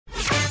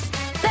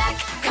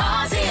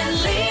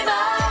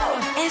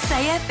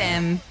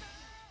FM.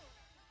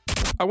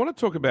 I want to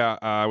talk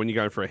about when you're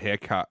going for a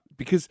haircut,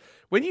 because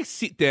when you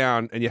sit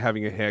down and you're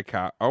having a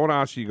haircut, I want to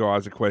ask you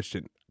guys a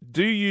question.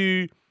 Do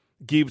you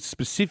give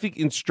specific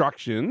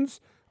instructions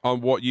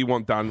on what you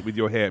want done with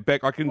your hair?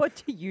 Beck, I can...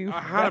 What do you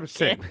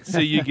 100%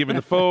 see you giving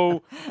the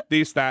full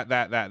this, that.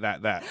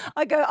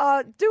 I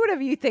go, do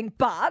whatever you think,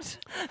 but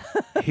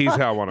Here's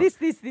how I want it.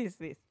 this.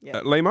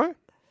 Yeah. Limo?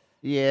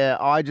 Yeah,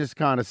 I just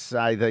kind of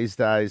say these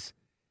days,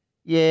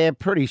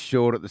 pretty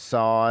short at the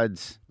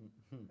sides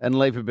and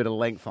leave a bit of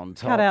length on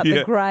top. Cut out Yeah.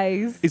 the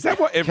greys. Is that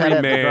what every Cut out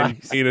the man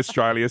grays. in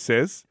Australia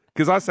says?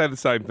 Because I say the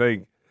same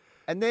thing.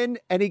 And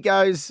he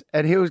goes,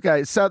 and he'll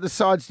go, so at the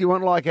sides, do you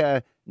want like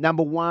a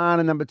number 1,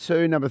 a number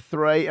 2, number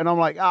 3? And I'm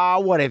like,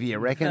 whatever you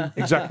reckon.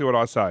 Exactly what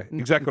I say.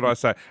 Exactly what I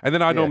say. And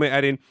then I normally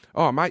add in,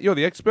 oh, mate, you're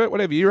the expert.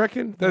 Whatever you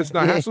reckon. There's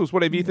no hassles.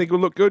 Whatever you think will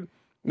look good.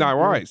 No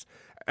worries.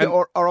 And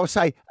or I'll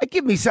say,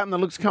 give me something that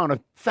looks kind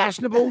of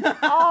fashionable.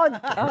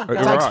 Oh, You're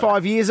Takes right.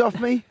 5 years off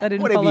me. they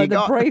didn't Whatever follow you the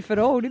got. brief at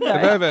all, did they?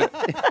 However,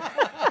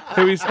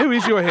 who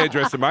is your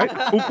hairdresser, mate?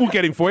 We'll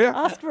get him for you.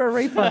 Ask for a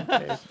refund.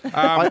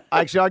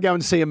 I go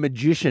and see a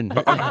magician.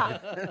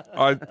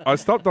 I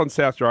stopped on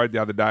South Road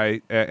the other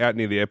day, out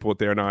near the airport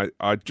there, and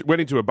I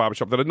went into a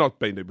barbershop that I'd not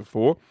been to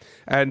before,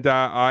 and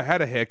I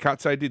had a haircut,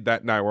 so I did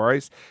that, no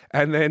worries.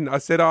 And then I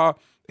said,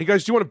 he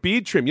goes, do you want a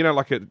beard trim? You know,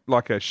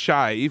 like a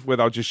shave where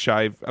they'll just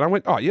shave. And I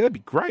went, oh, yeah, that'd be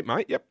great,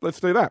 mate. Yep, let's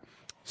do that.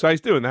 So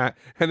he's doing that.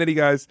 And then he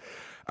goes,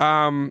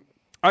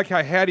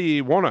 okay, how do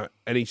you want it?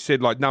 And he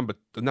said, like, number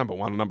 1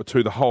 or number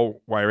 2, the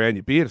whole way around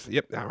your beard. I said,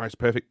 yep, no, it's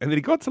perfect. And then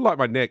he got to, like,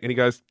 my neck, and he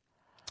goes,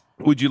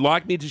 would you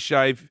like me to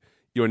shave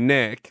your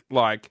neck,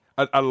 like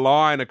a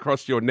line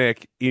across your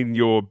neck in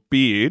your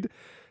beard?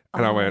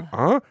 And I went,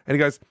 huh? And he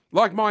goes,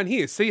 like mine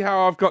here. See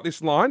how I've got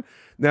this line?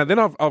 Now, then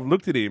I've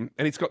looked at him,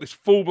 and he's got this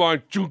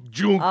full-blown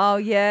junk. Oh,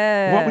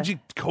 yeah. What would you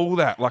call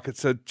that? Like,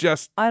 it's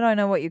I don't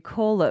know what you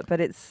call it, but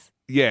it's...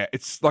 yeah,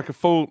 it's like a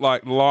full,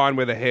 like, line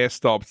where the hair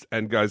stops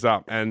and goes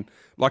up. And,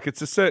 like,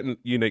 it's a certain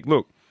unique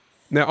look.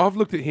 Now, I've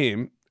looked at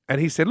him, and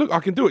he said, look, I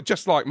can do it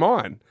just like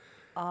mine.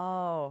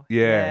 Oh,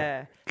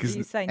 Yeah.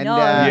 You say And, no,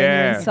 and you're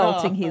Yeah.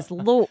 insulting his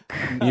look.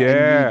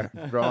 Yeah.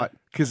 Right.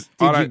 Because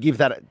Did you give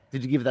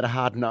that a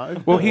hard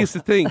no? Well, here's the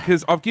thing,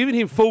 because I've given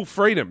him full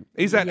freedom.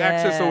 He's had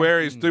access to Yeah.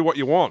 areas, do what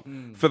you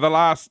want. For the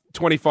last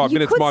 25 You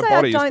minutes, could my say,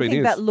 body I don't has been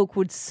think his. that look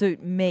would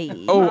suit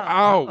me. Oh,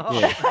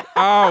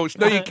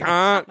 no, you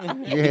can't.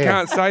 You Yeah.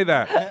 can't say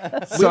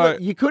that. Will So,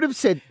 it- you could have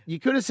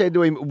said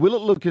to him, will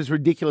it look as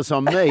ridiculous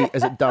on me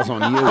as it does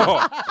on you?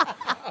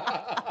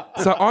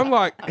 so I'm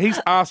like, he's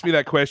asked me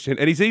that question,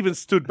 and he's even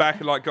stood back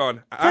and like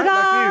gone,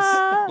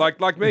 like this,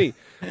 like me,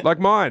 like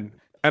mine.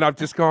 And I've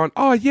just gone,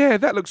 oh, yeah,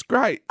 that looks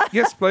great.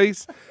 Yes,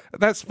 please.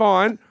 That's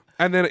fine.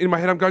 And then in my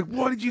head, I'm going,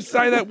 why did you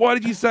say that? Why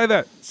did you say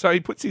that? So he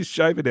puts his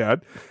shaver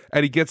down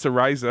and he gets a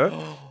razor,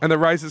 and the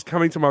razor's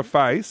coming to my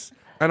face.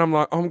 And I'm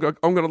like, I'm going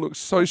to look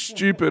so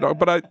stupid,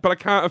 but I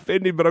can't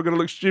offend him, but I'm going to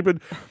look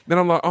stupid. Then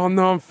I'm like, oh,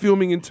 no, I'm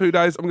filming in 2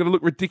 days. I'm going to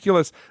look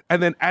ridiculous.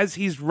 And then as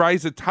his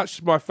razor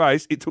touched my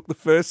face, it took the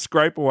first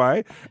scrape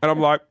away. And I'm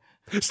like,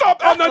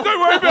 stop! Oh, no, don't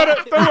worry about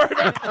it. Don't worry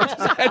about it. I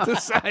just had to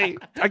say,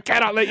 I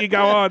cannot let you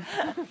go on.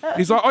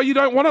 He's like, oh, you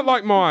don't want it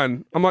like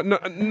mine. I'm like,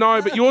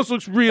 no, but yours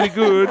looks really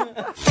good.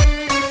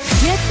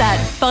 Get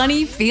that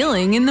funny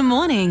feeling in the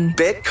morning.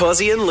 Bet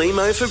Cozzy and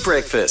Limo for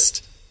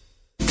breakfast.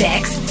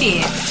 Beck's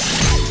Bits.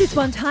 This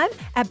one time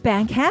at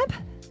band camp.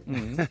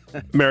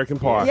 American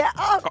Pie. Yeah,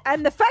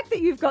 and the fact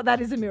that you've got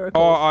that is a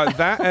miracle.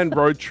 That and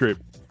Road Trip.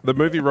 The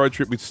movie Road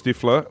Trip with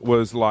Stifler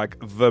was like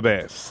the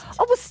best.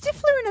 Oh, was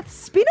Stifler in a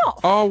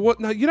spin-off? Oh,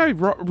 what? No, you know,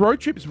 Road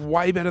Trip is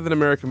way better than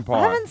American Pie.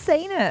 I haven't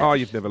seen it. Oh,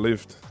 you've never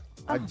lived.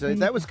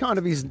 That was kind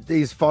of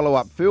his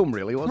follow-up film,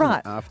 really, wasn't Right.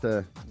 it?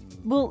 After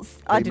Well,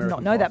 I did not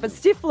American know Pie. that, but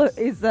Stifler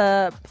is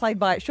played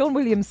by Sean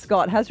William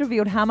Scott, has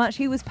revealed how much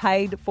he was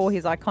paid for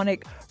his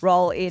iconic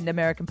role in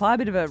American Pie. A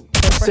bit of a...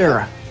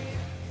 Sarah,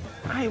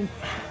 I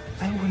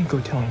wouldn't go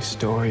telling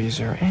stories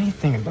or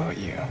anything about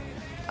you.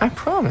 I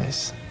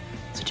promise.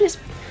 So just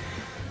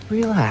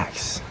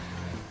relax.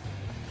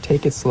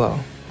 Take it slow.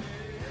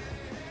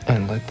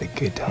 And let the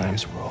good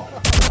times roll.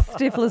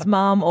 Stifler's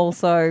mum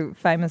also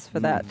famous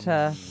for that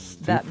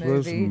that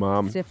movie.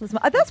 Stifler's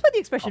mum. That's where the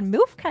expression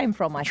MILF came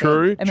from, I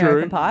True, think.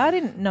 American true. Pie. I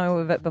didn't know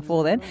of it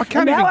before then. can't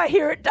And now even- I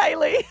hear it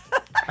daily.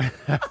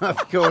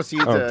 of course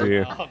you do. Oh,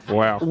 dear.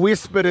 Wow.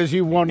 Whispered as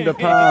you wander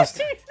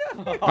past.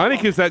 Only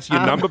because that's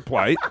your number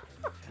plate.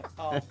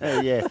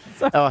 Yeah.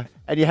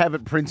 And you have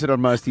it printed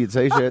on most of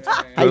your T-shirts.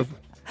 Hey,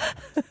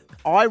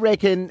 I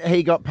reckon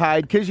he got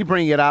paid, because you're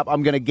bringing it up,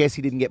 I'm going to guess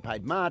he didn't get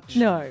paid much.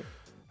 No.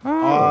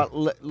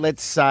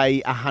 Let's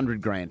say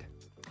 $100,000.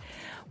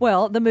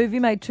 Well, the movie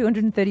made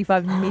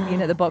 $235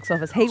 million at the box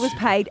office. He was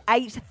paid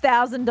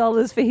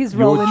 $8,000 for his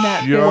role You're in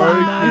that film in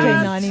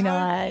joking.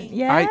 1999.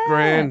 Yeah.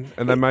 $8,000,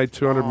 and they made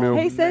 200 mil.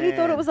 He said he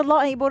thought it was a lot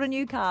and he bought a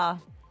new car.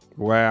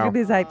 Wow. With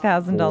his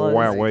 $8,000.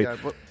 Wow, wait. There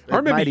you go. I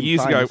remember made him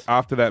years ago famous.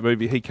 after that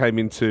movie, he came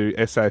into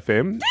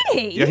SAFM. Did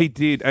he? Yeah, he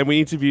did. And we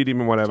interviewed him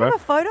and whatever. Have a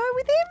photo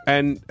with him?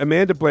 And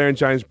Amanda Blair and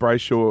James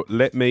Brayshaw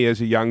let me,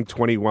 as a young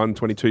 21,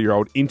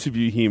 22-year-old,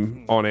 interview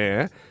him on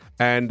air.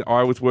 And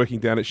I was working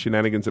down at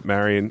Shenanigans at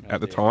Marion at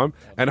the time.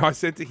 And I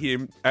said to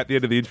him at the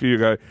end of the interview, I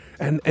go,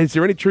 and is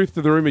there any truth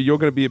to the rumour you're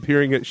going to be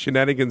appearing at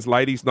Shenanigans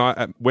Ladies Night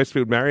at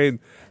Westfield Marion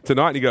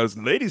tonight? And he goes,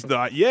 Ladies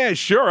Night? Yeah,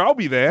 sure, I'll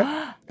be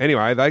there.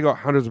 Anyway, they got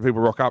hundreds of people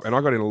rock up, and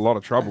I got in a lot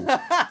of trouble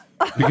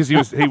because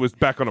he was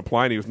back on a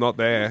plane. He was not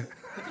there.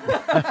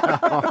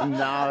 Oh,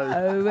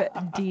 no.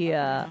 Oh,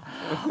 dear.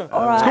 All It's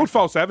right. called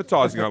false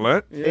advertising, I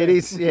learnt. It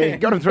is, yeah,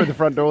 got him through the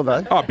front door,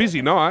 though. Oh,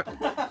 busy night.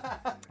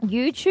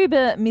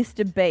 YouTuber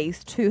Mr.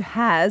 Beast, who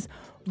has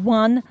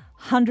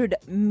 100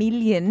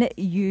 million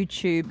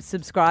YouTube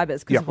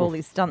subscribers because Yeah. of all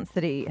these stunts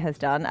that he has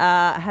done,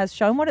 has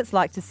shown what it's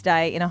like to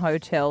stay in a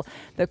hotel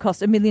that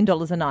costs $1 million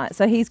a night.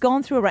 So he's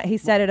gone through he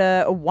stayed at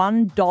a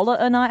 $1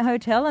 a night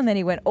hotel, and then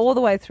he went all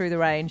the way through the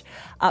range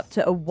up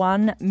to a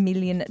 $1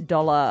 million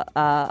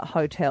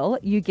hotel.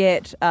 You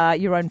get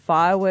your own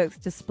fireworks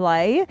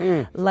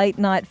display, late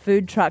night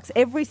food trucks.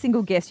 Every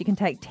single guest, you can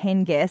take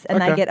 10 guests, and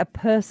they Okay. get a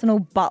personal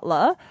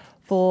butler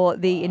for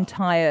the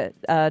entire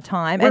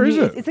time. Where and is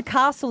it? It's a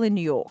castle in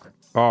New York.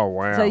 Oh,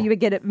 wow. So you would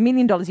get $1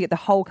 million, you get the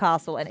whole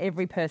castle, and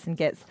every person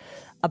gets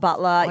a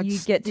butler. You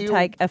get to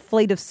take a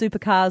fleet of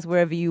supercars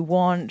wherever you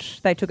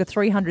want. They took a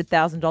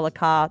 $300,000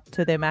 car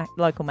to their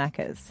local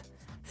Macca's.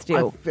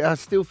 Still. I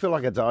still feel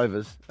like it's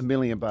overs. $1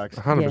 million.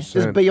 100%.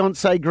 Does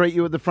Beyonce greet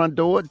you at the front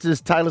door? Does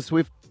Taylor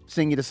Swift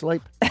sing you to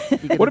sleep?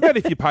 What about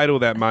if you paid all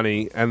that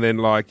money and then,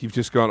 like, you've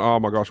just gone, oh,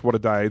 my gosh, what a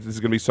day. This is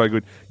going to be so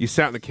good. You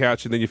sat on the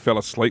couch and then you fell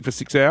asleep for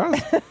 6 hours?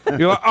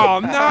 You're like, oh,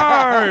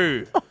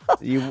 no.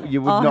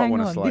 You would Oh, not hang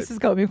want to on. sleep. This has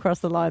got me across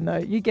the line, though.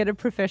 You get a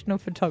professional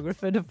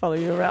photographer to follow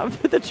you around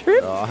for the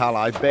trip. Oh,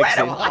 hello,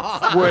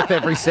 Bexy. Worth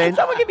every cent.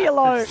 Someone give me a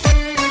loan.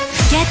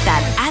 Get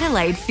that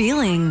Adelaide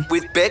feeling.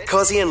 With Bet,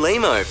 Cozzy and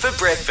Limo for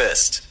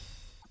breakfast.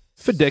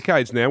 For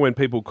decades now, when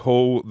people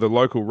call the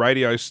local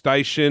radio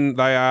station,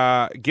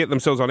 they get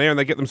themselves on air and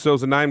they get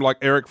themselves a name like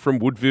Eric from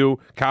Woodville,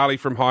 Carly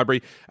from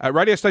Highbury.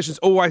 Radio stations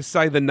always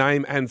say the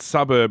name and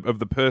suburb of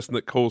the person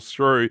that calls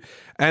through.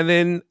 And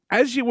then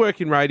as you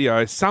work in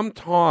radio,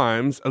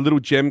 sometimes a little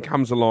gem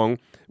comes along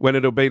when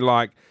it'll be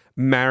like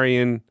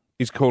Marion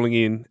is calling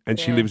in and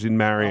she lives in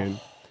Marion.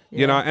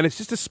 You know, and it's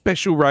just a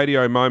special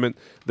radio moment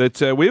that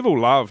we've all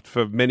loved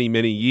for many,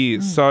 many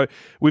years. So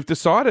we've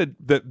decided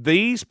that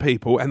these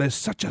people, and there's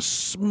such a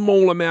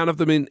small amount of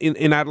them in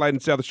Adelaide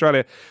and South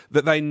Australia,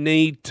 that they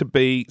need to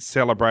be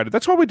celebrated.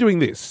 That's why we're doing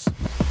this.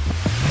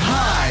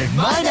 Hi,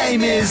 my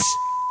name is,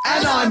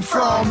 and I'm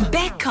from.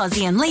 Bet,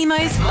 Cozzy and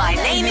Limo's My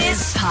Name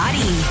Is Party.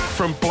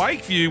 From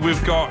Blakeview,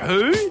 we've got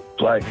who?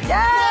 Blake.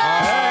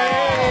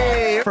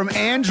 Hey, from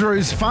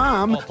Andrew's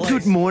farm.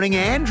 Good morning,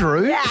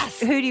 Andrew.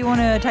 Yes. Who do you want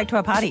to take to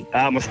our party?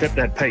 My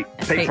stepdad, Pete.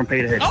 Pete from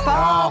Peterhead.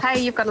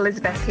 Hey, you've got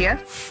Elizabeth here.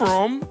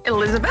 From?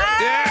 Elizabeth?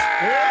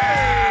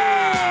 Yeah!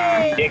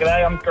 Yeah,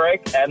 g'day, I'm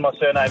Greg, and my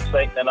surname's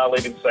Seaton, and I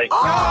live in Seaton.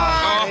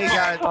 There you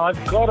go.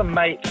 I've got a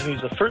mate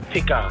who's a fruit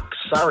picker,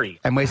 Surrey.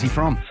 And where's he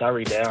from?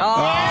 Surrey down.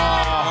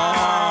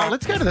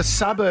 Let's go to the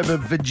suburb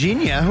of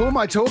Virginia. Who am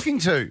I talking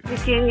to?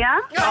 Virginia.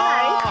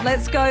 Hello.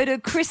 Let's go to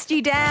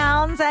Christy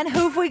Downs. And who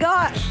have we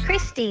got?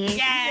 Christy.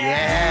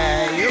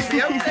 Yeah.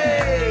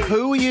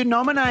 Who are you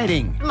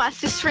nominating? My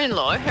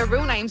sister-in-law, her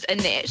real name's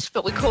Annette,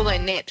 but we call her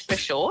Net for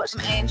short,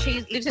 and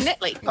she lives in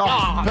Netley.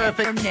 Oh,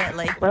 perfect.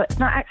 Well, it's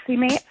not actually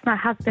me, it's my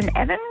husband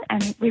Evan,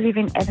 and we live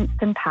in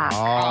Evanston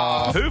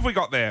Park. Who have we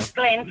got there?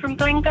 Glenn from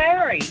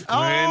Glengarry.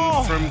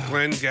 Glenn from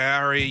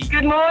Glengarry.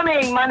 Good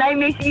morning, my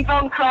name is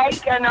Yvonne Craig,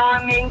 and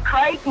I'm in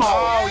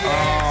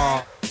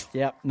Craigmore.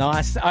 Yep,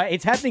 nice.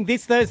 It's happening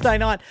this Thursday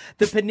night.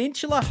 The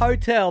Peninsula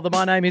Hotel, the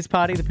My Name Is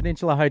Party, the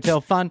Peninsula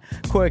Hotel. Fun,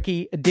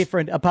 quirky,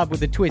 different, a pub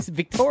with a twist.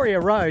 Victoria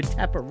Road,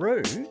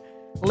 Taparoo.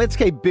 Let's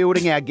keep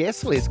building our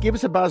guest list. Give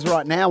us a buzz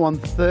right now on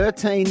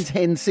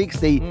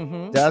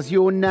 131060. Does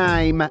your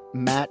name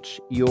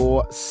match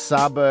your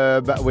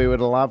suburb? We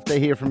would love to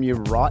hear from you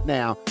right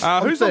now.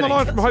 Who's on the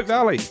line from Hope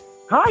Valley?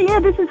 Hi,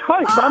 yeah, this is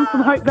Hope. I'm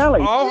from Hope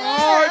Valley. Oh,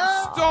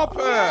 Hope, stop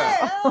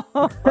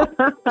her.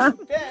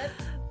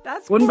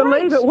 That's Wouldn't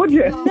great. believe it, would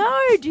you? No.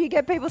 Do you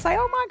get people say,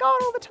 oh, my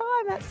God, all the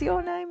time, that's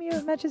your name,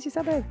 it matches your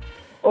suburb?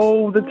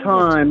 All the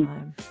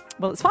time.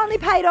 Well, it's finally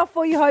paid off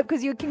for you, Hope,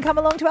 because you can come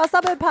along to our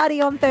suburb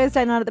party on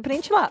Thursday night at the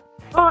Peninsula.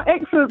 Oh,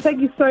 excellent.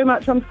 Thank you so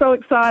much. I'm so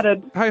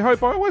excited. Hey,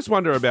 Hope, I always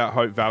wonder about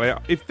Hope Valley.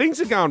 If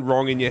things are going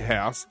wrong in your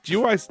house, do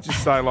you always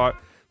just say, like,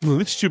 well,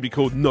 this should be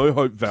called No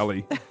Hope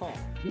Valley?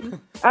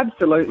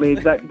 Absolutely,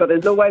 but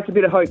there's always a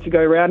bit of hope to go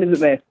around, isn't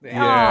there?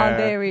 Oh,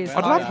 there is.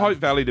 I'd love Hope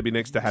Valley to be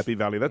next to Happy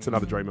Valley. That's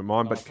another dream of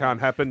mine, but can't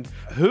happen.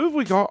 Who have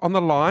we got on the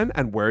line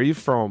and where are you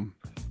from?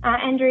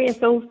 Andrea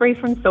Salisbury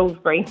from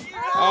Salisbury.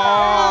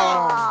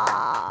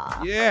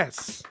 Oh,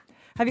 yes.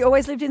 Have you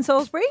always lived in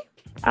Salisbury?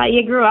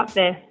 Yeah, grew up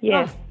there,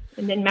 yeah.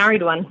 And then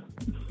married one.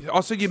 Oh,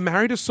 so you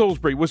married a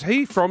Salisbury. Was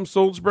he from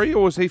Salisbury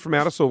or was he from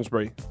out of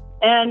Salisbury?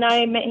 No,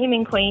 I met him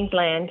in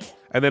Queensland.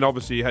 And then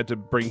obviously you had to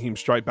bring him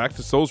straight back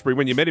to Salisbury.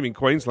 When you met him in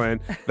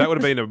Queensland, that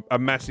would have been a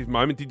massive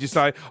moment. Did you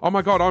say, oh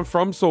my God, I'm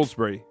from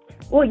Salisbury?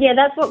 Well, yeah,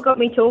 that's what got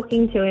me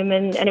talking to him,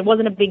 and it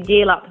wasn't a big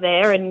deal up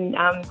there, and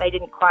they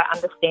didn't quite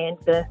understand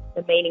the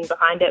meaning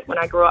behind it when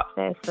I grew up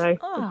there, so it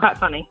was quite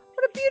funny.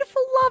 What a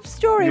beautiful love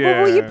story.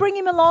 Yeah. Well, will you bring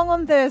him along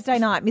on Thursday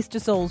night, Mr.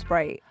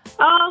 Salisbury?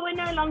 Oh, we're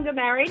no longer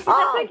married, but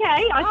that's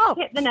okay. I just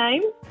kept the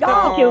name for the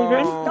Oh.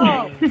 children.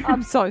 Oh,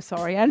 I'm so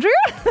sorry, Andrew.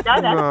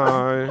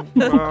 No.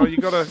 Well, you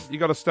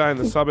gotta stay in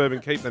the suburb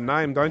and keep the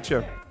name, don't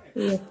you?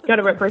 Yeah, got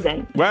to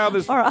represent. Well,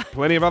 there's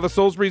plenty of other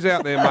Salisburys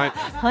out there, mate.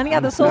 Plenty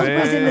other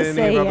Salisburys in the Plenty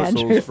sea, of other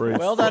Andrew. Salisburys.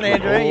 Well done,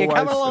 Andrew. You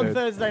come Always along said.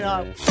 Thursday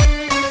night.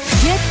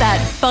 Get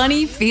that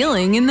funny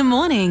feeling in the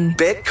morning.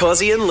 Bet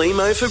Cozzy and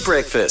Limo for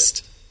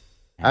breakfast.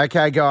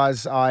 Okay,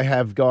 guys, I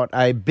have got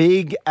a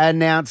big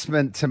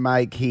announcement to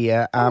make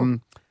here.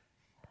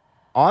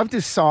 I've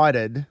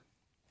decided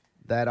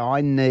that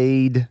I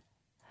need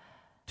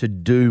to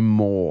do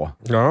more.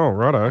 Oh,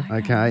 righto.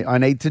 Okay, I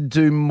need to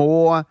do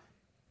more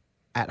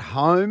at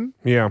home,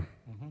 Yeah,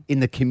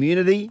 in the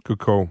community, good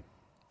call.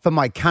 for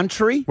my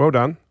country, Well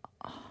done.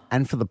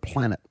 and for the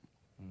planet.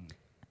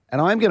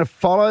 And I'm going to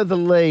follow the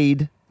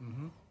lead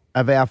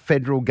of our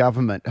federal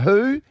government,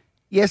 who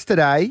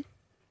yesterday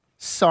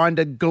signed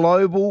a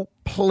global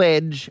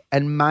pledge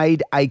and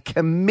made a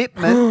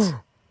commitment,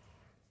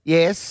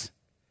 yes,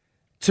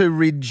 to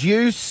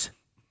reduce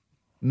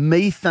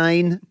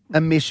methane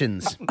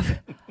emissions.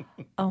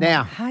 Oh,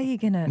 Now- how are you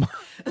going to...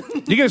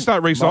 You're going to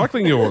start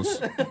recycling yours.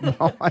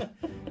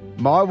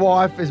 My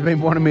wife has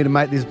been wanting me to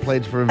make this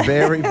pledge for a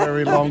very,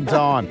 very long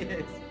time.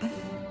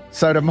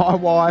 So to my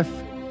wife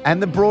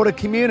and the broader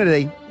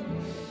community,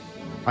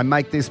 I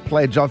make this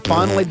pledge. I've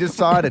finally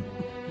decided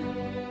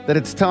that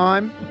it's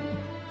time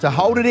to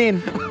hold it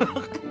in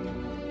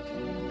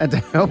and to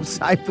help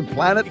save the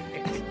planet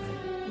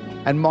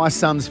and my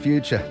son's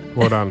future.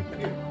 Well done.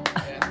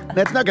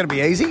 That's not going to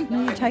be easy.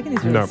 No, you're taking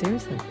this really No.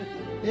 seriously.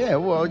 Yeah,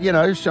 well, you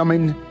know, I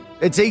mean,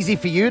 it's easy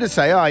for you to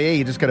say, oh, yeah,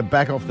 you just got to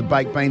back off the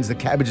baked beans, the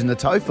cabbage, and the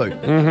tofu.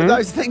 But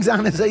those things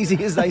aren't as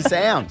easy as they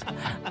sound.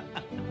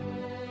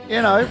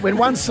 You know, when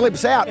one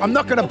slips out, I'm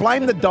not going to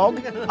blame the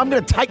dog. I'm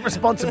going to take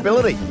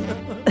responsibility.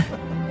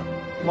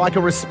 Like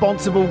a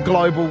responsible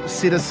global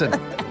citizen.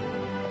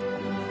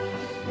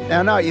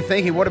 Now, I know what you're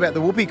thinking, what about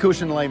the whoopee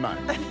cushion, Limo?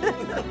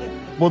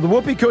 Well, the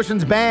whoopee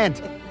cushion's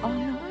banned. Oh,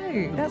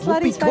 no. That's Whoopee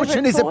Laddie's favourite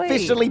cushion is toy.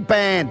 officially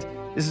banned.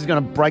 This is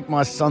going to break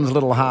my son's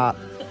little heart.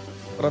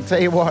 But I'll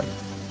tell you what,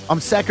 I'm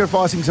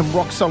sacrificing some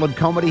rock-solid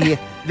comedy here.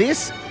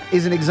 This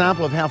is an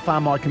example of how far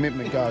my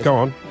commitment goes. Go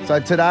on. So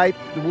today,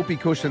 the whoopee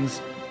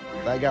cushions,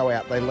 they go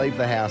out. They leave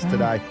the house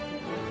today.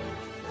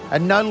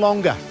 And no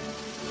longer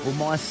will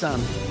my son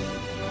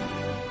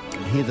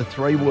hear the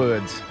three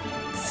words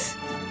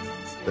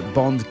that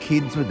bond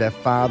kids with their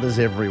fathers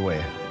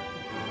everywhere.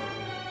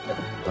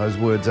 Those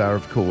words are,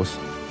 of course,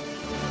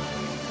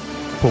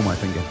 pull my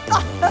finger.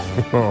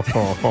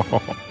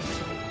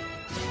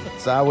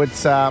 So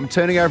it's I'm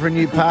turning over a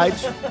new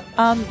page.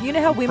 You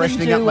know how women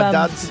Freshening do up my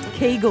duds.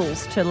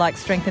 Kegels to like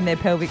strengthen their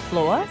pelvic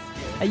floor?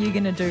 Are you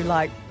going to do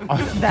like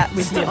that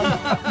with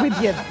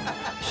your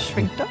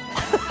shrinkter?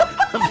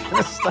 I'm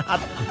going to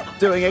start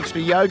doing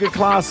extra yoga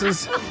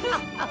classes.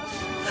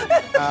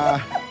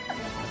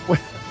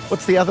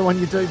 What's the other one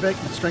you do, Beck,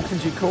 that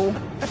strengthens your core?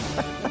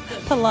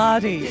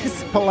 Pilates.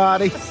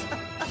 Pilates.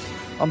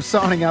 I'm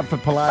signing up for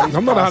Pilates.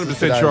 I'm not classes 100%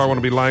 today. sure I want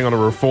to be laying on a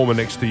reformer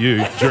next to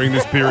you during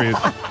this period.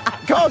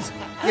 Guys,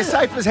 you're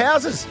safe as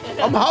houses.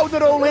 I'm holding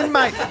it all in,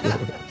 mate.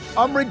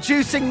 I'm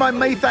reducing my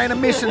methane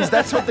emissions.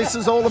 That's what this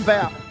is all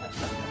about.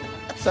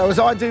 So as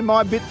I do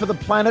my bit for the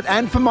planet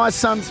and for my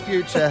son's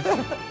future,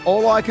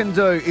 all I can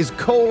do is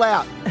call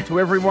out to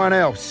everyone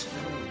else.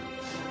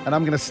 And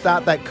I'm going to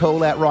start that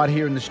call out right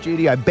here in the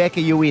studio. Beck,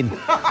 are you in?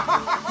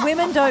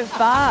 Women don't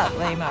fart,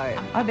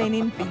 Limo. I've been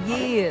in for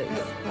years.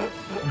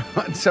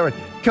 Sorry.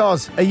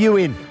 Cos, are you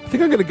in? I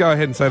think I'm going to go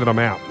ahead and say that I'm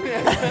out.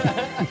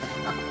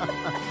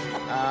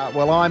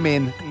 Well, I'm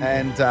in,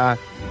 and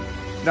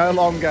no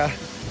longer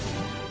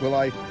will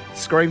I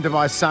scream to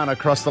my son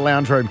across the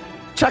lounge room,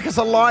 chuck us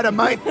a lighter,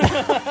 mate.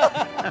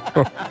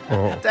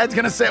 Dad's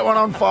going to set one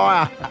on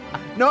fire.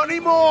 Not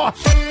anymore.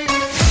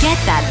 Get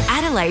that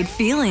Adelaide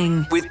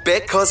feeling. With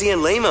Bet Cozzy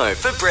and Limo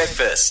for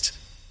breakfast.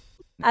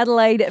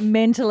 Adelaide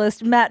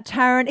mentalist Matt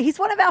Tarrant. He's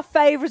one of our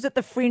favourites at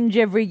the Fringe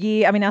every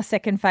year. I mean, our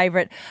second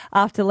favourite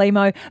after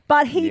Limo.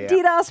 But he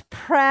did us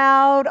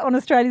proud on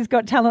Australia's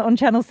Got Talent on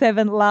Channel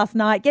 7 last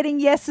night, getting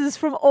yeses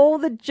from all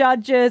the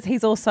judges.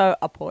 He's also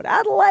a Port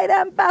Adelaide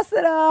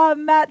ambassador,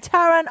 Matt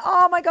Tarrant.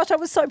 Oh, my gosh, I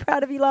was so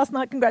proud of you last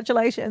night.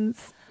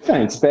 Congratulations.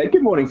 Thanks, Bet.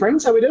 Good morning,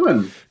 friends. How we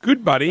doing?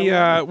 Good, buddy.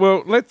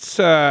 Well, let's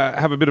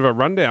have a bit of a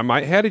rundown,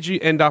 mate. How did you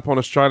end up on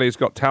Australia's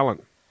Got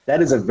Talent? That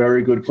is a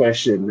very good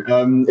question.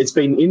 It's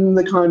been in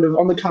the kind of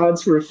on the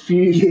cards for a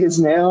few years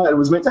now. It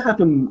was meant to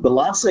happen the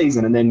last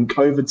season, and then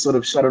COVID sort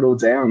of shut it all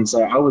down.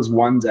 So I was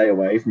one day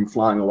away from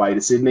flying away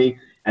to Sydney,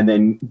 and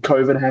then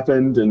COVID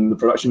happened, and the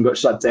production got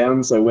shut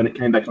down. So when it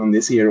came back on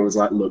this year, it was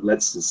like, look,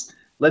 let's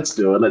let's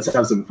do it. Let's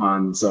have some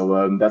fun.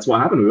 So that's what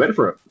happened. We went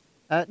for it.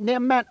 Now,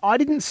 Matt, I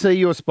didn't see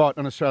your spot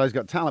on Australia's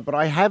Got Talent, but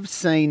I have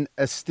seen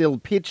a still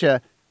picture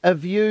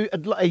of you.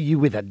 Are you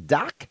with a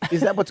duck?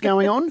 Is that what's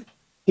going on?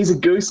 He's a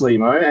goose,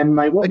 Limo, and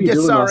mate, what were you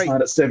doing last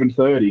night at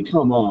 7:30?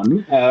 Come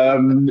on.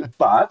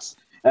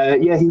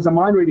 Yeah, he's a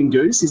mind-reading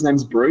goose. His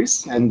name's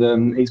Bruce,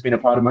 and he's been a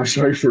part of my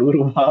show for a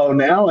little while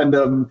now.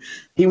 And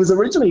he was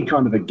originally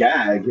kind of a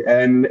gag,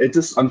 and it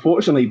just,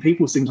 unfortunately,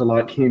 people seem to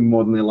like him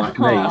more than they like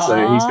me.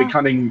 So he's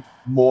becoming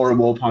more and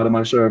more part of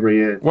my show every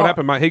year. What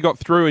happened, mate? He got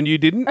through and you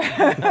didn't?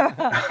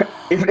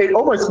 It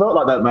almost felt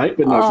like that, mate,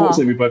 but no,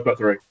 fortunately we both got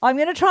through. I'm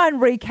going to try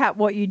and recap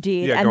what you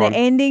did, and the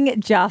ending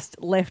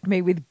just left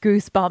me with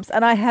goosebumps,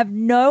 and I have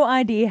no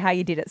idea how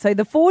you did it. So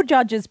the 4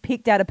 judges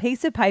picked out a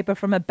piece of paper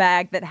from a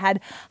bag that had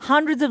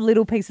hundreds of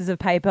little pieces of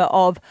paper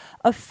of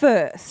a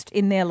first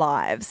in their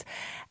lives.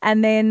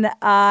 And then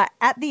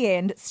at the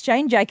end,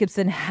 Shane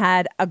Jacobson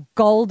had a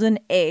golden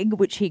egg,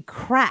 which he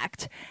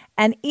cracked,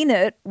 and in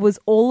it was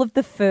all of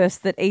the firsts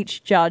that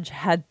each judge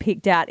had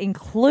picked out,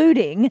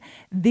 including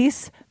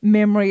this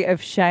memory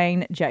of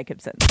Shane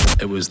Jacobson.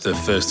 It was the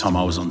first time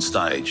I was on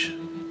stage.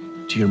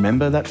 Do you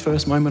remember that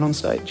first moment on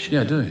stage?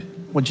 Yeah, I do.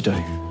 What'd you do?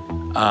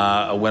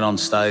 I went on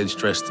stage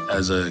dressed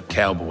as a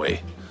cowboy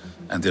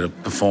and did a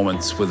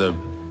performance with a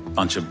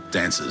bunch of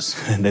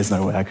dancers. There's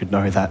no way I could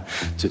know that.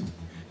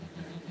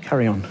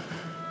 Carry on.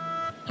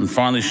 And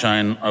finally,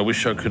 Shane, I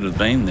wish I could have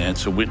been there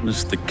to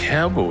witness the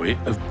cowboy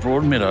of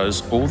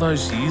Broadmeadows all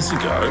those years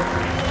ago.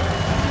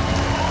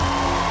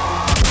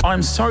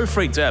 I'm so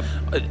freaked out.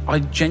 I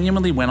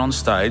genuinely went on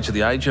stage at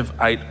the age of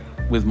 8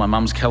 with my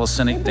mum's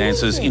calisthenic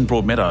dancers in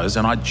Broadmeadows,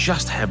 and I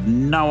just have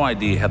no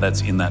idea how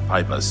that's in that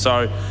paper.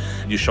 So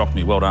you shocked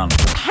me. Well done.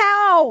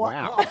 How?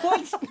 Wow.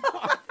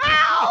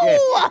 Yeah.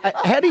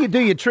 How do you do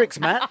your tricks,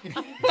 Matt?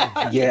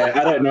 Yeah,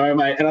 I don't know,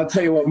 mate. And I'll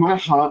tell you what, my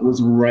heart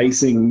was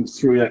racing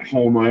through that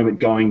whole moment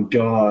going,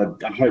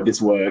 God, I hope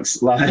this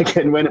works. Like,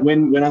 and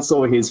when I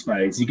saw his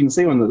face, you can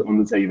see on the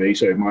TV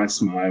show, my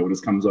smile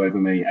just comes over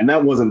me. And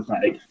that wasn't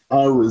fake.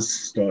 I was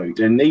stoked.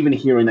 And even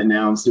hearing it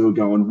now, I'm still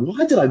going,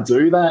 why did I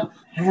do that?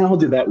 How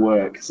did that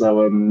work?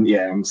 So,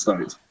 yeah, I'm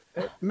stoked.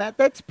 Matt,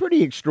 that's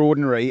pretty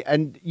extraordinary.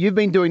 And you've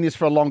been doing this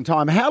for a long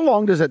time. How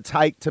long does it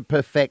take to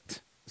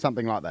perfect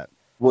something like that?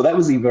 Well, that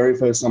was the very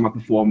first time I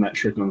performed that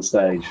trick on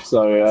stage.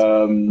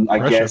 So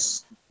I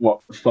guess,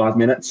 5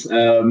 minutes?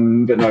 But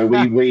no,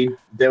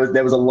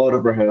 there was a lot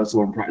of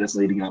rehearsal and practice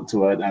leading up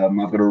to it. I've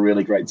got a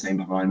really great team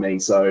behind me.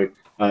 So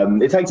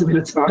it takes a bit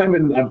of time.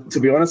 And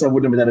to be honest, I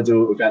wouldn't have been able to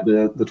do it without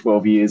the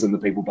 12 years and the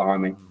people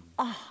behind me.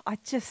 Oh,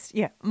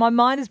 my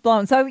mind is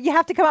blown. So you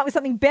have to come up with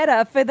something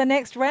better for the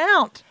next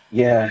round.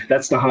 Yeah,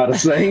 that's the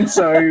hardest thing.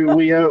 So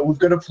we've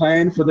got a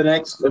plan for the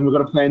next, and we've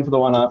got a plan for the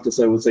one after.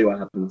 So we'll see what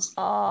happens.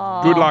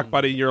 Oh. Good luck,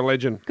 buddy. You're a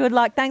legend. Good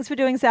luck. Thanks for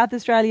doing South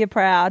Australia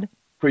proud.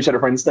 Appreciate it,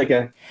 friends. Take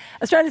care.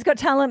 Australia's Got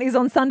Talent is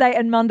on Sunday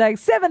and Monday,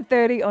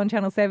 7:30 on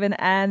Channel 7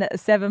 and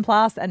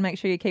 7+. And make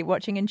sure you keep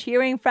watching and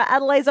cheering for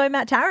Adelaide's own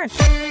Matt Tarrant.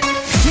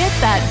 Get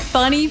that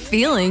funny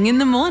feeling in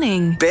the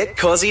morning. Bet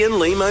Cozzy and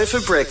Limo for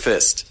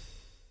breakfast.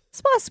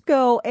 Spice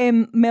Girl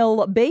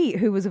Mel B,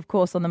 who was, of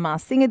course, on The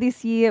Masked Singer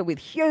this year with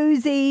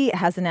Hughesy,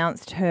 has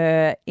announced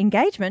her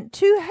engagement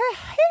to her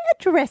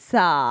hairdresser.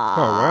 Oh,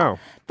 wow.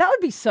 That would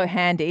be so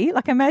handy.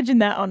 Like, imagine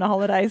that on the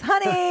holidays.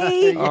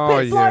 Honey,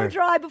 blow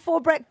dry before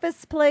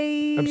breakfast,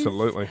 please.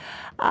 Absolutely.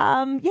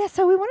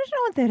 So we wanted to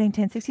know on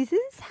 131060, does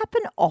this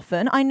happen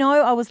often? I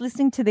know I was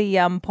listening to the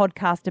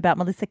podcast about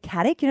Melissa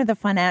Caddick, the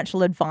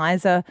financial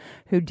advisor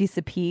who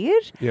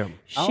disappeared. Yeah.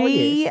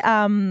 She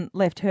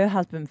left her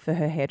husband for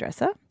her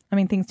hairdresser. I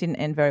mean, things didn't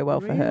end very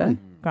well for her,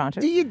 granted.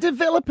 Do you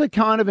develop a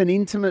kind of an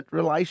intimate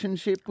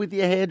relationship with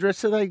your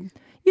hairdresser?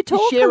 You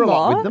talk share a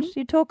lot with them.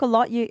 You talk a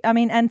lot.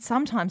 And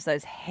sometimes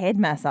those head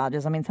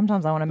massages. I mean,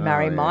 sometimes I want to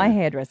marry my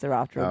hairdresser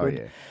after a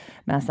good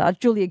massage.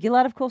 Julia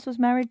Gillard, of course, was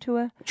married to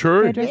a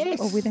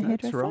hairdresser or with a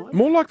hairdresser. Right.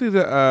 More likely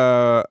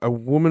that a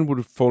woman would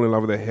have fallen in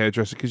love with a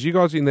hairdresser because you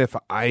guys are in there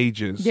for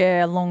ages.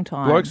 Yeah, a long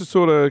time. Blokes are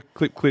sort of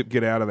clip,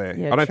 get out of there.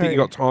 Yeah, I don't think true. you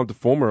got time to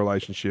form a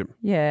relationship.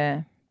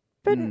 Yeah.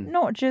 But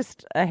not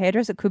just a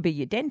hairdresser. It could be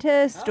your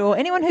dentist or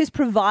anyone who's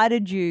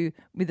provided you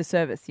with a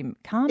service. Your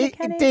car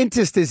mechanic.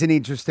 Dentist is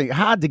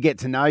hard to get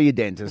to know your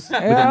dentist with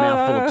a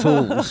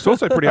mouthful of tools. It's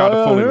also pretty hard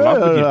to fall in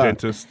love with your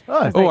dentist.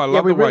 I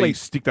love the way you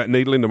stick that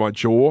needle into my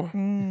jaw.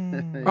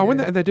 When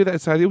they do that,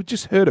 so it would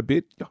just hurt a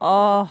bit.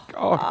 Oh,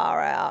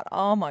 far out.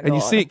 Oh, my God. And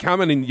you see it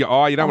coming in your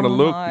eye. You don't want to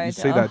look. But you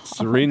see that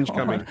syringe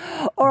coming.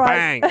 All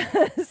right. Bang.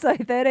 So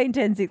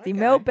 131060.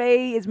 Mel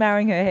B is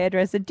marrying her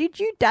hairdresser. Did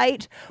you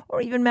date or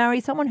even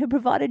marry someone who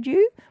provided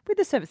you with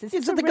the services?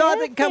 Is it the guy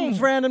that comes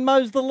round and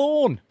mows the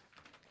lawn?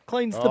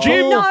 Cleans the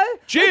Jim. pool? No,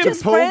 Jim. we're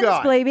just Pool friends,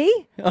 guy. Bleeby.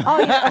 Oh,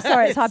 yeah.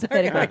 Sorry, it's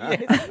hypothetical.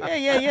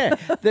 Yeah.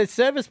 The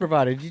service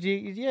provider. Did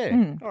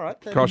you? All right.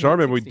 Gosh, I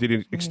remember we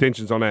did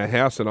extensions on our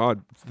house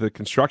and the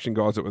construction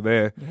guys that were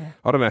there,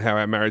 I don't know how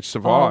our marriage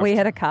survived. Oh, we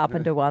had a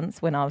carpenter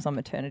once when I was on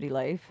maternity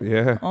leave.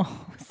 Yeah.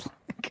 Oh, it was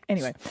like,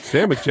 anyway.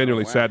 Sam was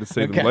genuinely sad to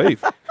see them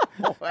leave.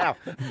 Wow.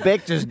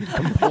 Beck just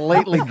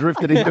completely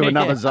drifted into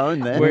another zone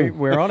there.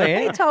 We're on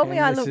air. He told me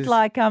I looked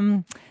like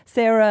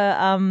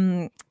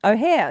Sarah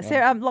O'Hare,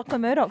 Sarah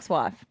Lachlan Murdoch's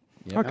wife.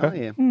 Okay. Oh,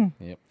 yeah.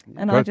 Yep.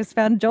 And I just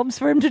found jobs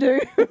for him to do.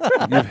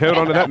 You've held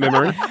on to that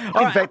memory.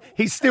 In fact,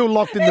 he's still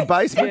locked in the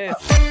basement.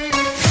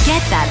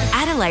 Get that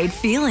Adelaide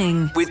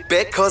feeling. With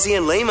Beck, Cozzy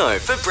and Limo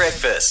for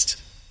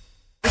breakfast.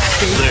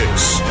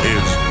 This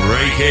is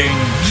Breaking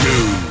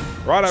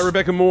 2. Righto,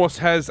 Rebecca Morse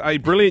has a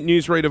brilliant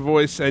newsreader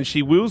voice and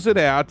she wheels it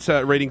out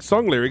reading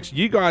song lyrics.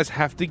 You guys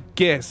have to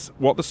guess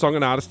what the song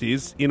and artist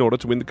is in order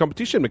to win the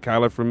competition.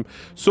 Michaela from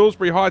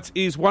Salisbury Heights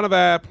is one of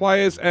our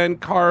players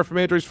and Kyra from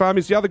Andrews Farm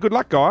is the other. Good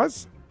luck,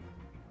 guys.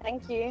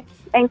 Thank you.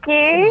 Thank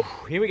you.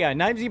 Here we go.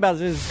 Namesy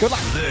buzzers. Good luck.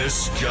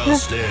 This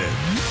just in.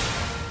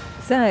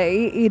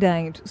 Say it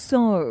ain't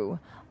so.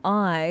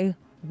 I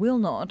will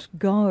not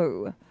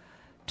go.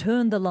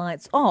 Turn the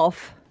lights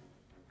off.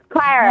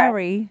 Clara.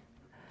 Harry.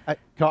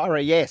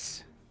 Kyra,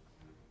 yes.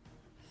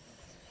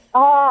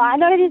 Oh, I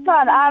know this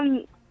one.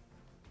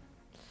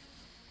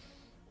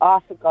 I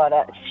forgot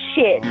it.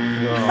 Shit.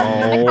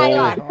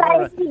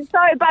 Michaela. Say so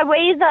by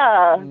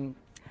Weezer.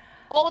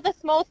 All the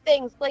small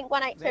things, Blink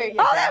 182.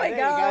 Oh, there we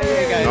go.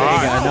 There you go.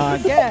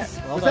 Nice. Yeah.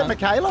 Well Was done. that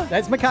Michaela?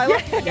 That's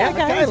Michaela. Yeah,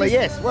 Michaela,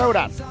 yes. Well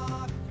done.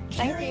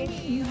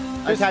 Thank you.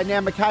 Okay,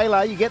 now,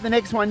 Michaela, you get the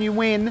next one, you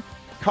win.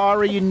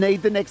 Kyra, you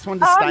need the next one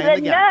to Oh, stay in the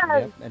the game.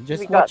 nerves. Yep. And just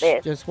We got watch,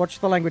 this. just watch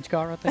the language,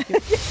 Cara. Thank you.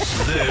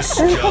 This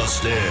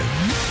just in.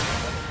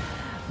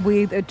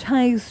 With a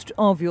taste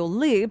of your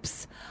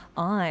lips,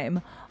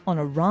 I'm on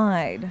a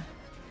ride.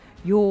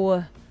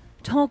 You're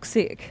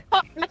toxic.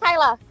 Oh,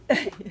 Michaela.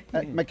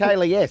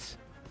 Michaela, yes.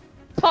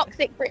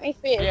 Toxic Britney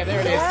Spears. Yeah,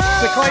 there it is.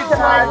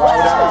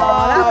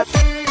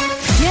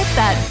 Get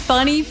that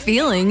funny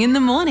feeling in the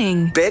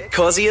morning. Beck,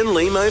 Cozzy and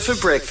Limo for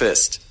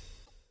breakfast.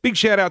 Big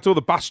shout out to all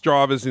the bus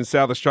drivers in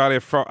South Australia.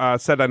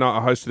 Saturday night,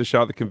 I hosted a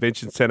show at the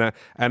Convention Centre,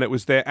 and it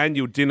was their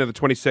annual dinner, the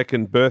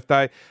 22nd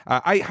birthday.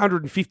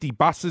 850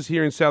 buses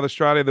here in South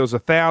Australia. There was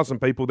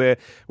 1,000 people there.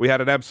 We had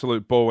an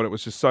absolute ball, and it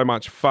was just so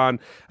much fun.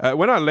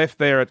 When I left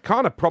there at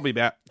kind of probably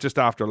about just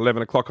after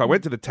 11 o'clock, I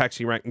went to the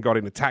taxi rank and got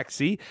in a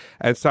taxi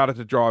and started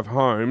to drive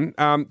home.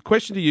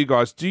 Question to you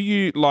guys, do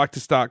you like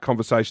to start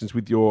conversations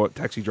with your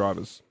taxi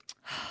drivers?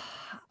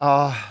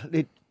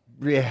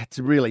 It's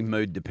really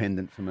mood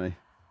dependent for me.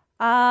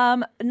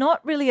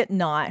 Not really at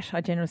night.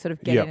 I generally sort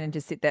of get Yep. in and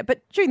just sit there.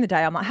 But during the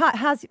day, I'm like,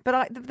 how's it?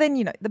 But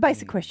then, the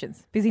basic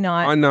questions. Busy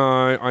night. I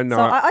know. So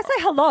I say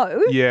hello.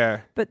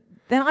 Yeah. But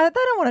then they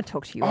don't want to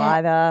talk to you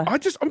either.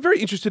 I'm very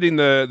interested in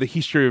the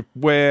history of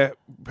where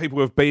people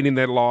have been in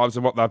their lives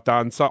and what they've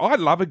done. So I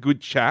love a good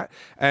chat.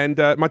 And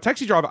my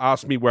taxi driver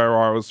asked me where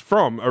I was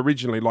from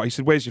originally. Like he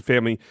said, "Where's your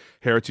family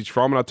heritage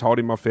from?" And I told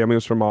him my family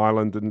was from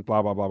Ireland and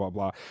blah, blah, blah, blah,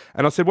 blah.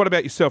 And I said, "What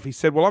about yourself?" He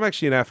said, "Well, I'm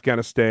actually an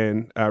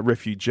Afghanistan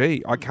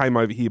refugee. I came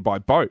over here by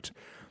boat."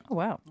 Oh,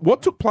 wow.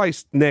 What took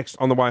place next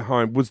on the way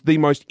home was the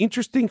most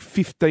interesting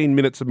 15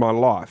 minutes of my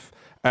life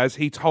as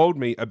he told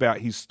me about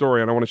his story,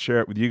 and I want to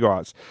share it with you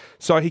guys.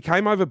 So he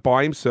came over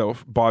by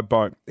himself by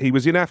boat. He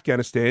was in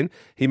Afghanistan.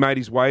 He made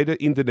his way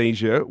to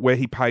Indonesia, where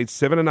he paid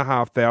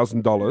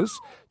 $7,500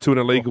 to an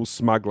illegal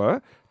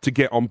smuggler to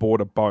get on board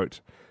a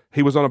boat.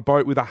 He was on a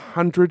boat with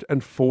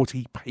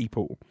 140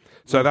 people.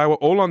 So they were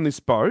all on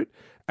this boat.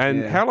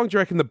 And how long do you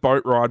reckon the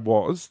boat ride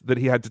was that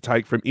he had to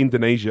take from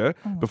Indonesia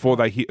before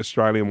they hit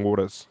Australian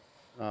waters?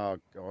 Oh,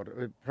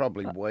 God.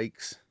 Probably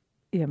weeks.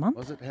 Yeah, month.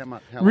 Was it? How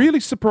much? Really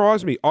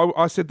surprised me.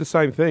 I said the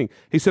same thing.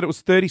 He said it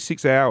was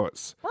 36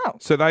 hours. Oh.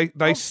 So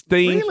they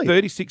steamed really?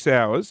 36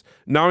 hours,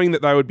 knowing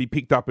that they would be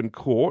picked up in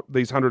court,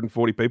 these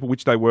 140 people,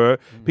 which they were,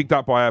 picked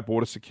up by our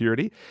border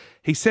security.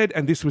 He said,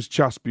 and this was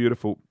just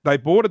beautiful, they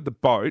boarded the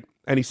boat,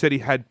 and he said he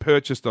had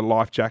purchased a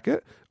life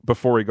jacket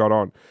before he got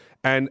on.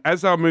 And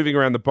as they were moving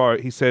around the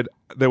boat, he said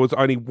there was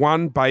only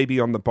one baby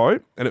on the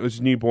boat, and it was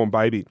a newborn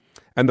baby.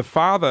 And the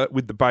father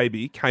with the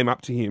baby came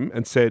up to him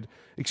and said,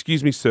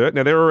 "Excuse me, sir."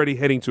 Now they're already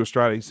heading to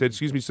Australia. He said,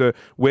 "Excuse me, sir,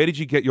 where did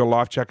you get your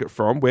life jacket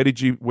from? Where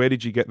did you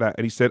get that?"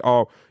 And he said,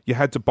 "Oh, you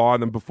had to buy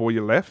them before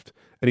you left."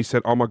 And he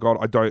said, "Oh my God,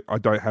 I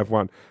don't have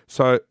one."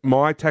 So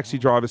my taxi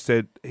driver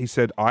said,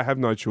 "I have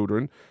no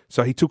children."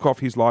 So he took off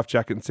his life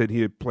jacket and said,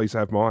 "Here, please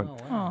have mine." Oh,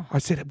 wow. I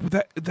said,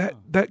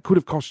 that could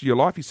have cost you your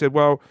life. He said,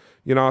 "Well,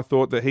 I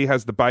thought that he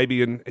has the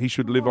baby and he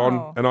should live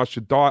on and I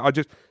should die." I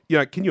just,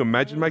 can you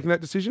imagine making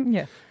that decision?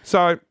 Yeah.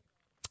 So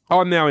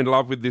I'm now in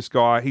love with this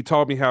guy. He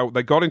told me how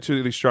they got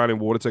into the Australian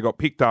waters. They got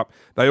picked up.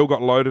 They all got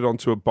loaded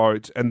onto a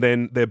boat, and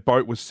then their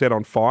boat was set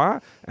on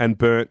fire and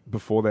burnt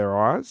before their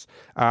eyes.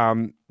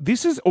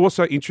 This is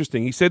also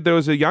interesting. He said there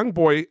was a young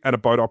boy and a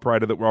boat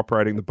operator that were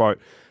operating the boat.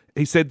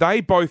 He said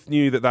they both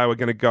knew that they were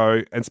going to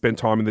go and spend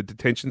time in the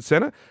detention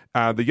centre.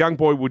 The young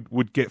boy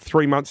would get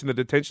 3 months in the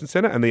detention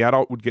centre and the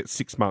adult would get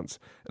 6 months.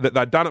 That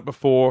they'd done it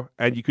before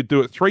and you could do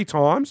it 3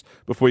 times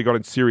before you got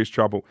in serious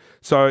trouble.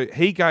 So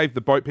he gave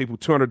the boat people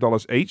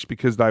 $200 each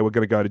because they were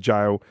going to go to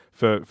jail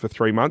for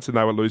 3 months and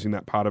they were losing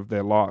that part of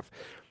their life.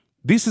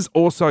 This is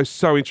also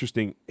so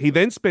interesting. He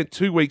then spent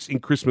 2 weeks in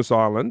Christmas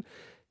Island.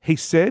 He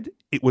said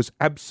it was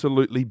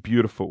absolutely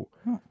beautiful.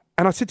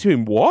 And I said to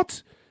him,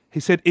 what?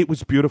 He said, it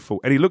was beautiful.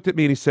 And he looked at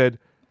me and he said,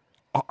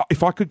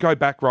 if I could go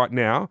back right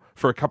now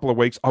for a couple of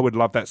weeks, I would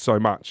love that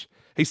so much.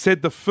 He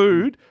said the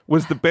food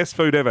was the best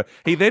food ever.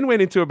 He then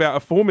went into about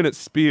a 4-minute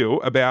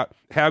spiel about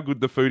how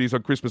good the food is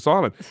on Christmas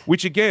Island,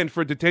 which again,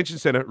 for a detention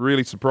centre,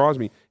 really surprised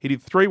me. He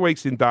did 3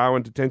 weeks in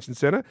Darwin Detention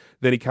Centre.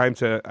 Then he came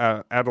to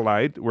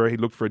Adelaide, where he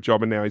looked for a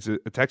job, and now he's a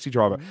taxi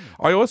driver.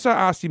 I also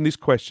asked him this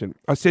question.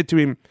 I said to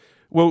him,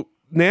 well,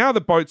 now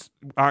the boats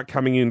aren't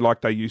coming in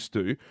like they used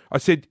to. I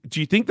said, do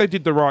you think they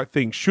did the right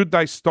thing? Should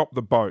they stop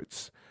the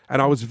boats?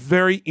 And I was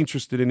very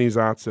interested in his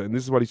answer. And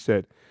this is what he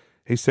said.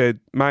 He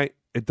said, mate,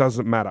 it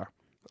doesn't matter.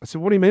 I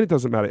said, what do you mean it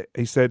doesn't matter?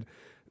 He said,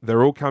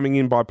 they're all coming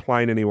in by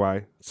plane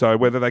anyway. So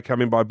whether they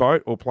come in by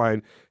boat or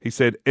plane, he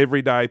said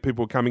every day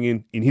people are coming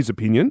in his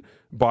opinion,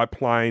 by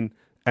plane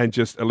and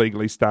just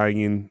illegally staying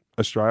in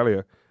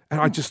Australia.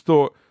 And I just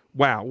thought,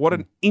 wow, what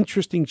an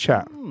interesting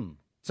chat.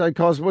 So,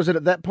 Cos, was it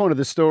at that point of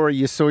the story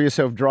you saw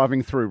yourself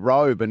driving through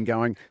Robe and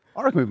going,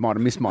 I reckon we might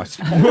have missed my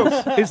spot?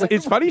 Well,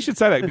 it's funny you should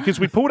say that, because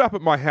we pulled up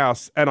at my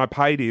house and I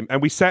paid him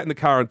and we sat in the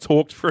car and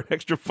talked for an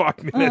extra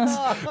 5 minutes.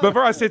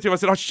 Before I said to him, I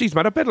said, oh, geez,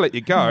 mate, I better let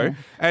you go.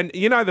 And,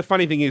 you know, the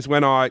funny thing is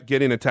when I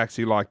get in a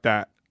taxi like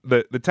that,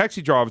 the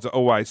taxi drivers are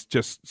always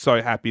just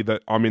so happy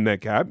that I'm in their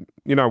cab.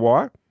 You know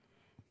why?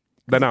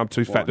 They know I'm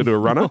too fat to do a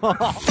runner.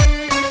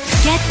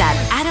 Get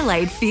that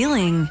Adelaide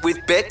feeling.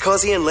 With Bet,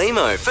 Cozzy and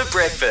Limo for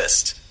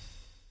breakfast.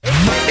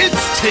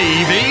 It's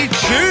TV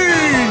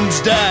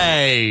Tunes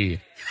Day.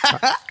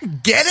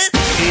 Get it?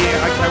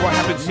 Yeah, okay, what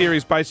happens here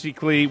is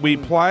basically we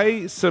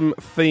play some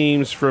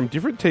themes from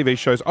different TV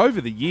shows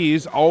over the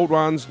years, old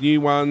ones, new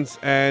ones,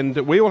 and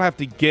we all have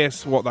to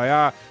guess what they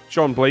are.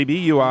 John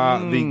Bleeby, you are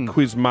the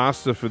quiz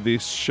master for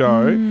this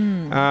show.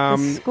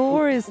 The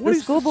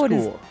scoreboard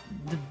is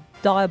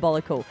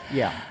diabolical.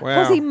 Yeah.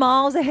 Wow. Cozzy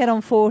miles ahead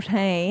on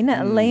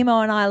 14. Limo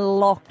and I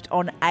locked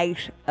on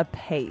 8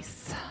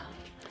 apiece.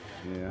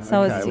 Yeah,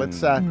 So okay, it's-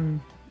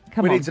 let's...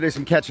 Come we on. need to do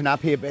some catching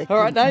up here, Beck. All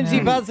right,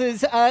 Namesy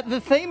Buzzers.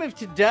 The theme of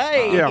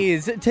today Yeah.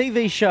 is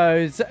TV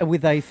shows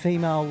with a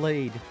female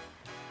lead.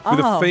 With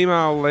a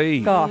female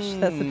lead. Gosh,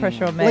 that's the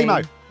pressure on me.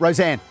 Limo,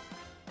 Roseanne.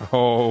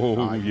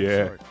 Oh,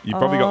 yeah. You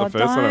probably got the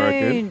first one, I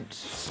reckon.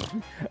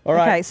 All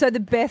right. Okay, so the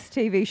best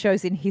TV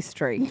shows in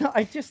history. No,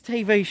 just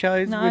TV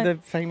shows No. with a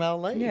female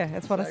lead. Yeah,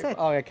 that's what I said.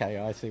 Oh, okay.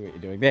 I see what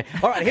you're doing there.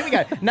 All right, here we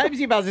go.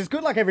 Namesy Buzzers.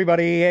 Good luck,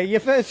 everybody. Your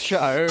first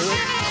show.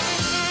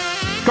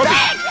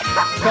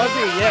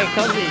 Cozzy, yeah,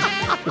 Cozzy.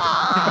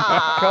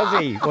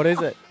 Cozzy, what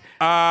is it?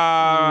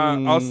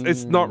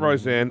 It's not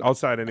Roseanne. I'll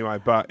say it anyway,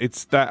 but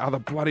it's that other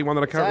bloody one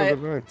that I can't Say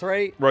remember the name.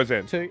 3,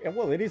 Roseanne. 2.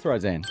 Well, it is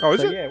Roseanne. Oh,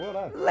 is So, it? Yeah, well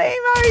done.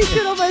 Limo, you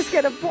should almost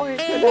get a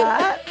point for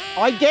that.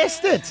 I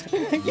guessed it.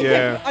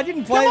 Yeah. I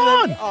didn't play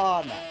Come them.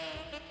 on. Oh,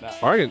 no.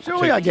 I reckon.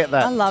 Surely I get I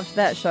that. loved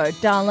that show.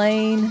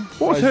 Darlene.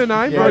 What was her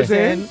name? Yeah.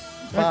 Roseanne?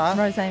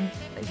 Roseanne.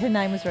 Her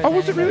name was Roseanne. Oh,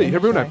 was it really? Her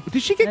real name? Sorry.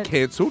 Did she get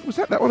cancelled? Was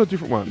that one or a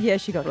different one? Yeah,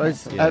 she got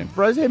cancelled.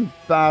 Roseanne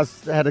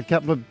Barr's had a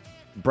couple of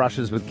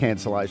brushes with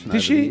cancellation over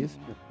she? the years.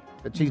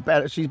 But she's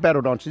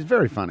battled on. She's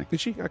very funny. Did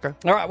she? Okay.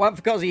 All right, one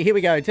for Cozzy. Here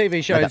we go.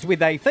 TV shows Okay.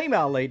 with a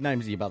female lead.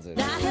 Names your buzzers.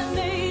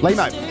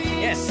 Limo.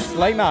 Yes,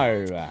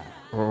 Limo.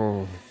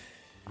 Oh.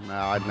 No,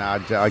 I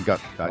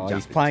got. Oh,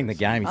 he's playing the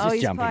game. He's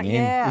just jumping in.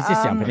 Yeah, He's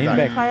just jumping in.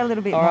 okay. Beck. Play a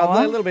little bit All more. right,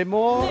 play a little bit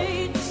more.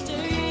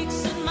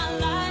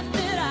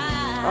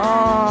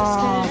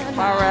 Oh,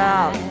 far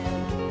out.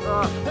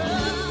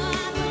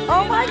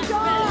 Oh my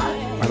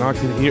God. And I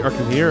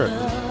can hear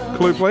it.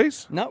 Clue,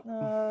 please. Nope.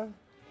 Well,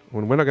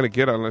 we're not going to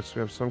get it unless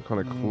we have some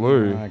kind of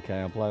clue.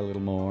 Okay, I'll play a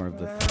little more of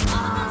the.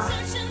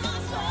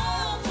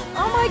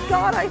 Oh my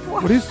God, I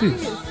watched What is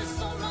this?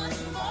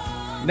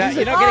 No,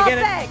 you're not going to get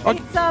it. Beck,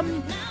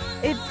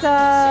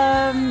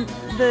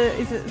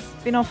 is it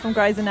spin-off from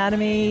Grey's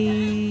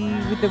Anatomy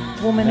with the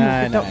woman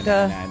who's the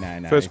doctor?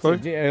 No. First clue?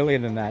 It's earlier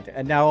than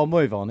that. No, I'll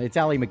move on. It's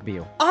Ally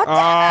McBeal. Oh,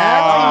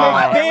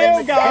 Ally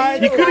McBeal,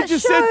 guys. You could have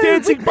just said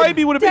Dancing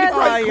Baby would have been a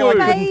great I clue.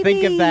 couldn't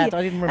think of that.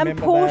 I didn't remember And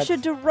Portia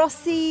that. de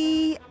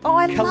Rossi. Oh,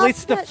 I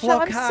Callista love that show.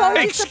 I'm so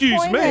Flockhart. Excuse me?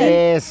 disappointed.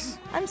 Yes.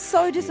 I'm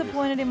so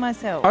disappointed in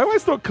myself. I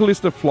always thought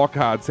Callista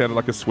Flockhart sounded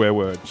like a swear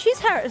word.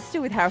 She's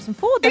still with Harrison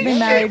Ford. They've been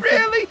married.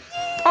 Really?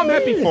 I'm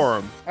happy for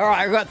him. All right,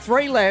 I've got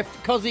 3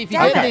 left. Cozzy, if you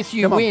Okay, get this,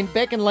 you come on. win.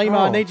 Beck and Lima,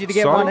 I need you to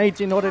get sorry. one each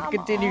in order to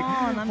continue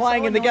on, I'm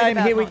playing so in the annoyed game.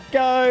 about Here we mine.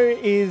 go.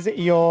 Is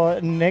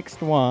your next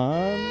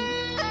one.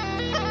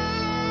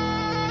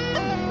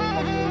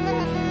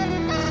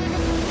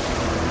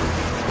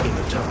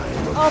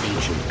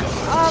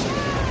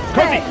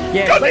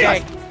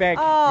 Yes, Beck.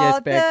 Oh, Yes,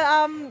 Beck.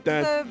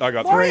 I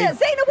got Warrior, three.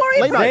 Xena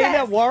Warrior Lima. Princess.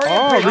 Xena Warrior.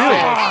 Oh,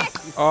 really?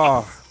 Princess.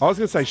 Oh, I was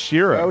going to say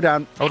Shira. Well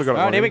done. I would have got it.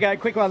 All right, here we wrong.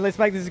 go. Quick one. Let's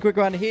make this a quick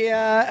one here.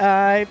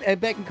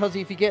 Beck and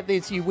Cozzy, if you get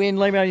this, you win.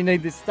 Limo, you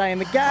need to stay in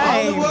the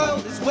game.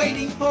 is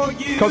waiting for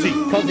you.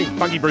 Cozzy.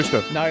 Punky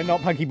Brewster. No,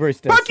 not Punky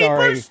Brewster. Punky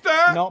Sorry. Brewster!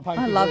 Not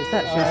Punky I loved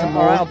Brewster. that show.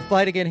 All right, I'll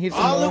play it again. Here's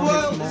some more.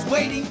 Here's some more.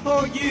 waiting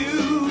for you.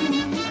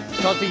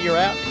 Cozzy, you're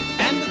out.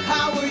 And the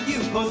power you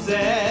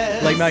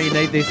possess. Limo, you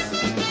need this.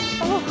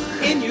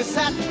 in your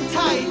satin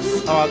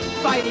tights,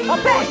 fighting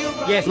Oh, Beck. for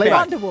your Yes, Leo. Beck.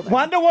 Wonder Woman.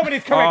 Wonder Woman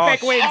is correct. Oh,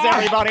 Beck wins,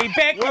 everybody.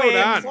 Beck Well wins.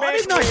 done. Why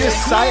didn't I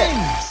just say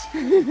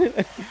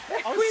it?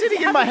 I was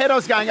sitting in my head, I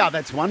was going, oh,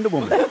 that's Wonder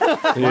Woman.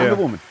 Wonder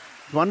Woman.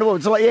 Wonder Woman.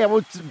 It's like, yeah,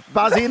 well,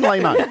 buzz in,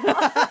 Limo.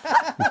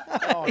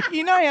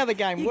 You know how the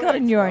game You works. got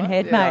in your own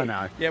head, Yeah, I mate.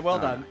 know. Yeah, well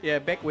done. Yeah,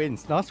 Beck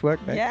wins. Nice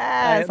work, Beck.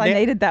 Yes, I now-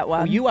 needed that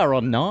one. Well, you are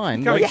on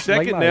 9. Going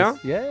second now.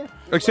 Yeah.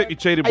 Except you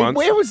cheated Hey, once.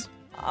 where was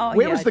Oh,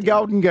 where yeah, was I the did.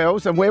 Golden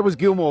Girls and where was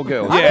Gilmore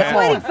Girls? I Yeah. was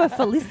waiting for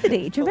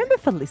Felicity. Do you remember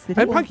Felicity?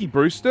 Hey, Punky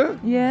Brewster.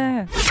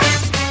 Yeah.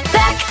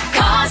 Beck,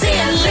 Carsey,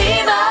 and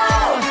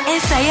Limo.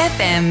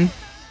 SAFM.